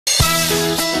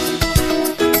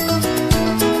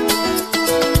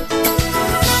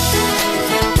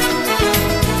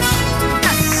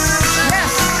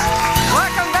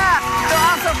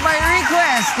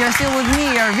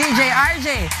VJ, RJ.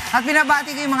 At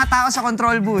binabati ko yung mga tao sa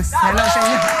control booth. Hello sa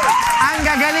inyo. Ang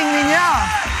gagaling ninyo.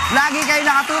 Lagi kayo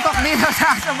nakatutok dito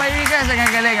sa ASOP Makers. Ang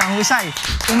gagaling, ang husay.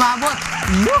 Umabot.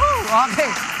 Woohoo!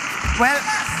 Okay. Well,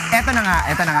 eto na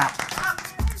nga.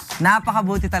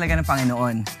 Napakabuti talaga ng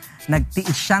Panginoon.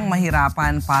 Nagtiis siyang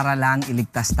mahirapan para lang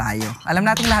iligtas tayo. Alam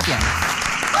natin lahat yan.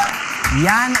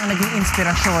 Yan ang naging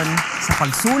inspirasyon sa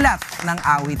pagsulat ng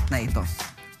awit na ito.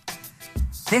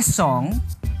 This song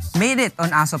made it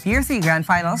on ASOP Year 3 Grand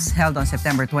Finals held on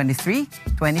September 23,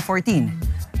 2014.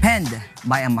 Penned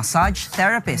by a massage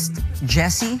therapist,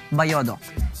 Jessie Bayodoc,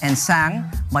 and sang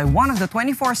by one of the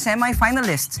 24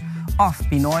 semi-finalists of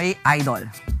Pinoy Idol.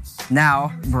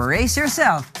 Now, brace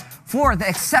yourself for the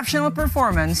exceptional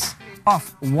performance of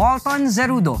Walton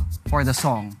Zerrudo for the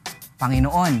song,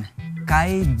 Panginoon,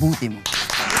 kay Buti mo.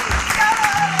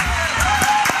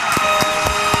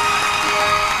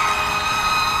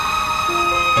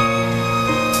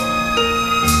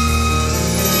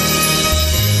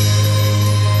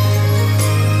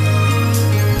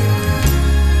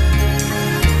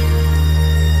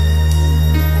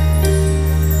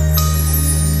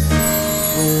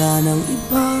 Wala nang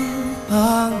ibang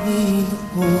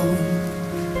Panginoon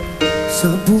sa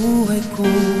buhay ko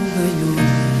ngayon,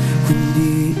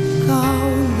 kundi ikaw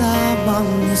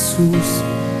lamang, Jesus,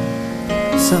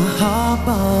 sa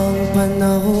habang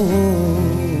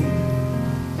panahon.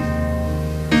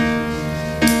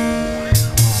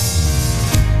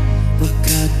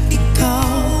 Pagkat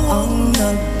ikaw ang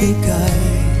nagbigay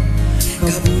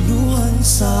kabuluhan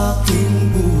sa aking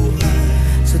buhay,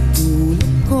 sa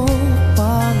tulad ko,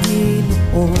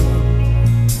 Panginoon,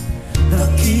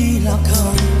 dakila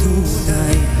kang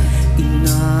tunay.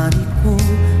 Inari ko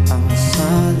ang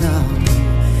sala mo,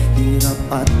 hirap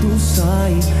at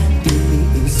tusay,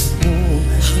 tiniis mo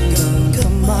hanggang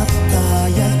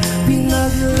kamatayan,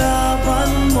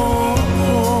 pinaglaban mo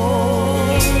ako.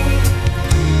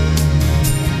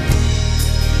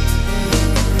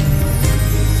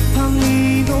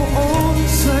 Panginoon,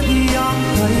 sadyang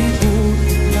kay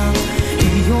buti ng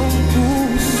iyong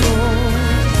puso,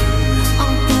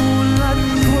 ang tulad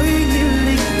ko'y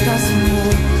niligtas mo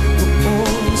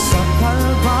doon sa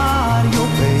Kalbaryo.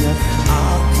 Kaya't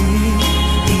aking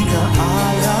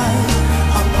inaalay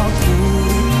ang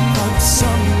pagpuring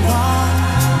pagsamba,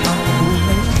 ang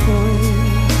buhay ko'y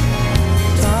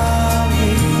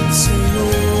tanging sa'yo,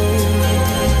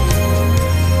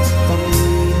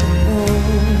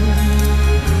 Panginoon,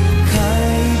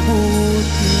 kay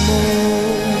buti mo.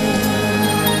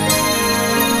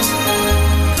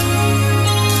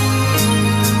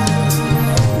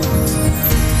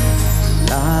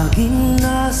 Laging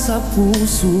nasa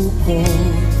puso ko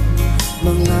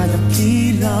mga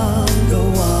dakilang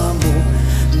gawa mo,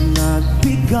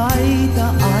 nagbigay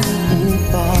daan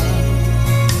upang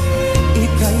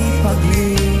ika'y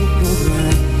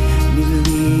paglingkuran.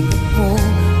 Nilingap mo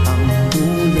ang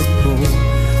tulad ko,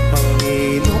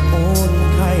 Panginoon,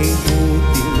 kay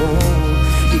buti mo.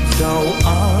 Ikaw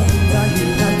ang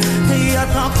dahilan,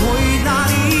 kaya't ako'y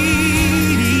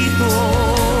naririto.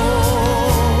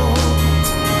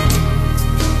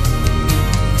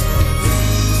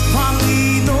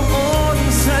 Panginoon,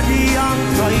 sadyang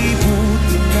kay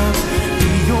buti ng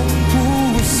iyong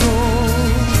puso,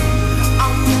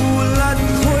 ang tulad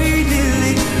ko'y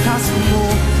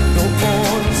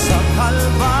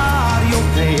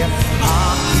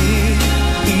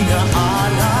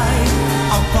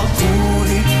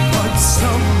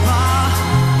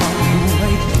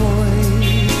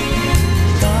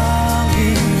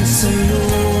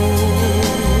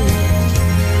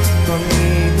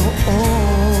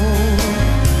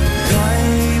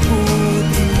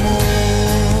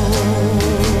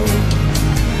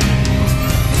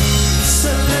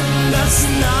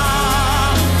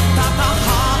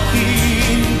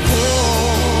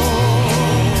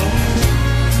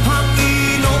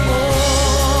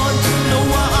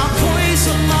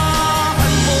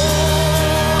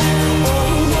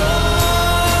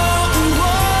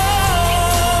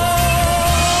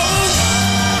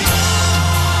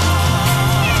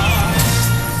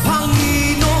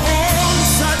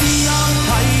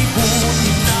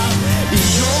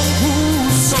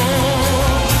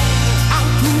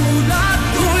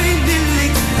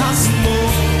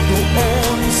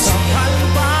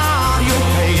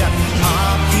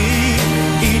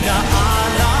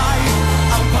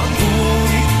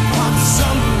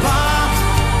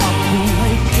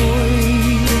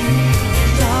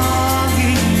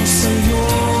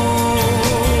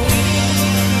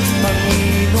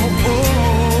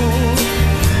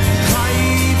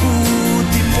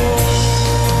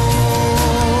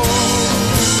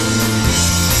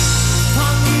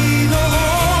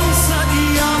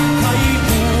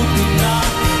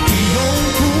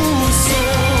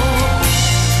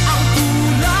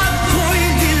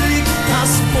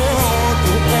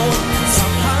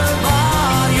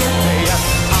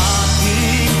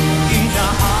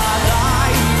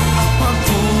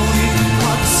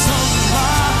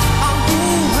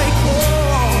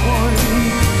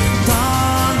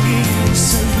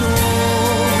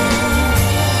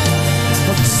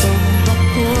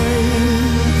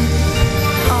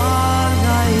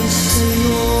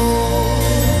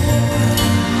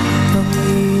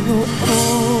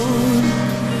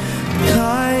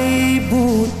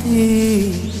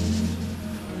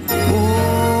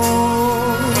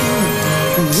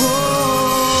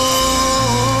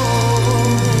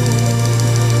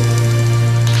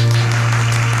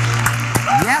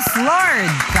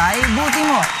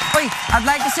I'd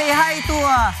like to say hi to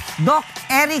Doc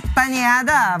Eric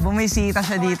Tanyada. Bumisita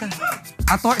siya dito.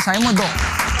 Sabi mo, Doc.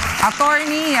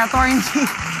 Attorney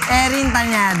Erin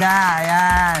Tanyada.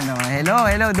 Ayan.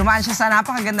 Hello. Dumaan siya sa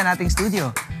napakaganda nating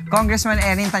studio. Congressman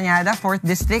Erin Tanyada, 4th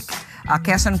District,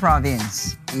 Quezon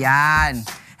Province. Yan.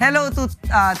 Hello to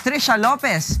Trisha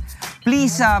Lopez.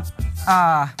 Please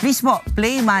po,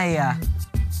 play my...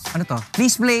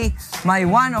 Please play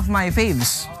one of my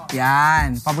faves.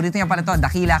 Yan. Paborito niya pala to,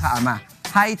 Dakila Ka Ama.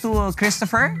 Hi to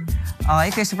Christopher.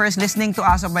 Okay, Christopher is listening to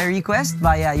ASOP by request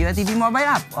via UNTV mobile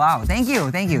app. Wow, thank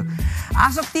you.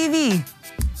 ASOP TV,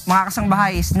 mga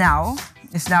kasangbahay, is now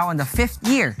on the 5th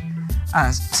year.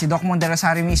 Si Doc Monde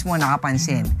Rosario mismo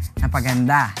nakapansin.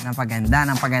 Napaganda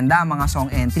ang mga song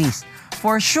entries.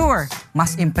 For sure,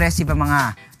 mas impressive ang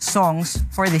mga songs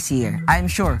for this year. I'm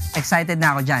sure, excited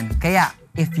na ako dyan. Kaya,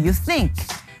 if you think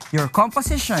your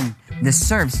composition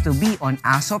deserves to be on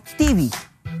ASOP TV,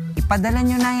 ipadala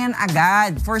nyo na yan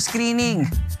agad for screening.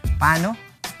 Paano?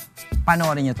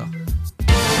 Panoorin nyo to.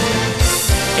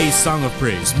 A Song of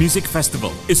Praise Music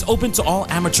Festival is open to all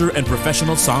amateur and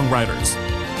professional songwriters.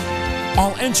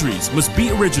 All entries must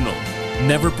be original,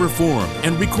 never performed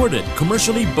and recorded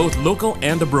commercially both local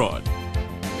and abroad.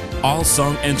 All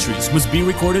song entries must be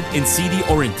recorded in CD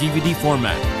or in DVD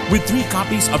format with 3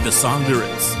 copies of the song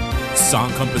lyrics.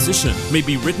 Song composition may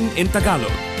be written in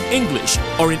Tagalog, English,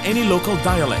 or in any local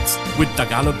dialects with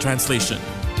Tagalog translation.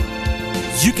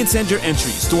 You can send your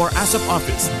entries to our ASOP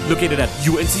office located at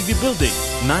UNTV Building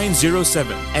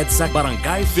 907 EDSA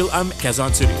Barangay Philam,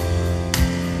 Quezon City.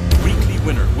 Weekly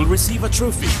winner will receive a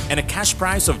trophy and a cash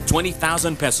prize of 20,000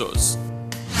 pesos.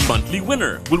 Monthly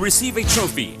winner will receive a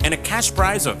trophy and a cash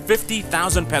prize of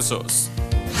 50,000 pesos.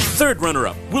 Third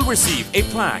runner-up will receive a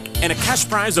plaque and a cash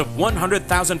prize of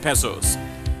 100,000 pesos.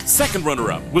 Second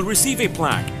runner-up will receive a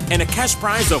plaque and a cash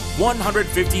prize of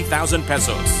 150,000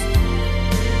 pesos.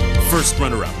 First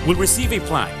runner-up will receive a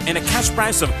plaque and a cash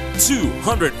prize of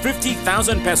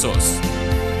 250,000 pesos.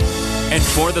 And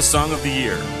for the Song of the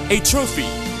Year, a trophy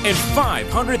and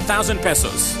 500,000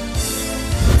 pesos.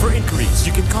 For inquiries,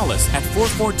 you can call us at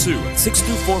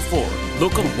 442-6244,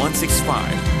 local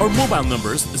 165, or mobile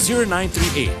numbers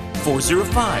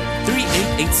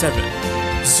 0938-405-3887,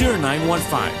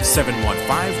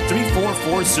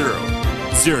 0915-715-3440,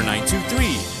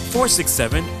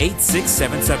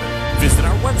 0923-467-8677. Visit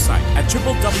our website at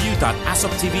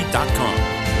www.asoptv.com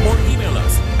or email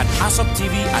us at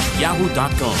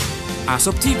asoptv@yahoo.com,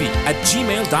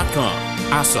 asoptv@gmail.com,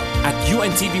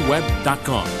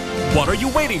 asop@untvweb.com. What are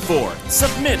you waiting for?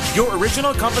 Submit your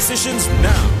original compositions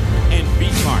now and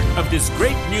be part of this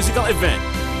great musical event.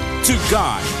 To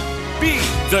God be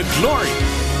the glory!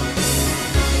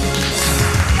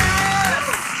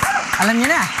 Alam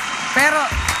niyo na. Pero,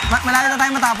 malapit na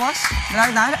tayo matapos.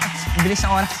 Malapit na. Bilis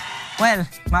ng oras. Well,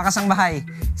 mga kasangbahay,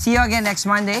 see you again next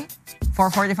Monday,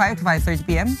 4:45 to 5:30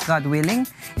 p.m., God willing.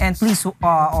 And please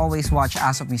always watch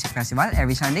ASOP Music Festival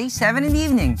every Sunday, 7 in the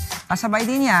evening. Kasabay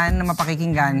din yan na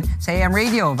mapakikinggan sa AM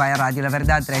Radio via Radio La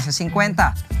Verdad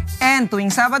 1350. And tuwing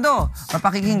Sabado,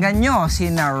 mapakikinggan nyo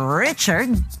sina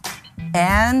Richard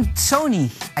and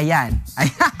Sony. Ayan.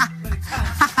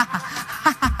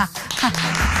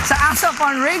 Sa ASOP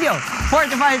on Radio, 4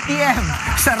 to 5 p.m.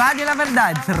 Sa Radio La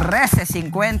Verdad 1350.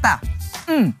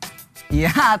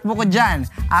 Yeah, at bukod dyan,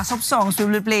 ASOP songs will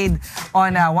be played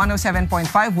on 107.5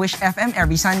 Wish FM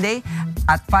every Sunday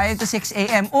at 5 to 6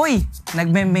 a.m. Uy,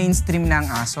 nagme-mainstream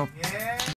ng ASOP.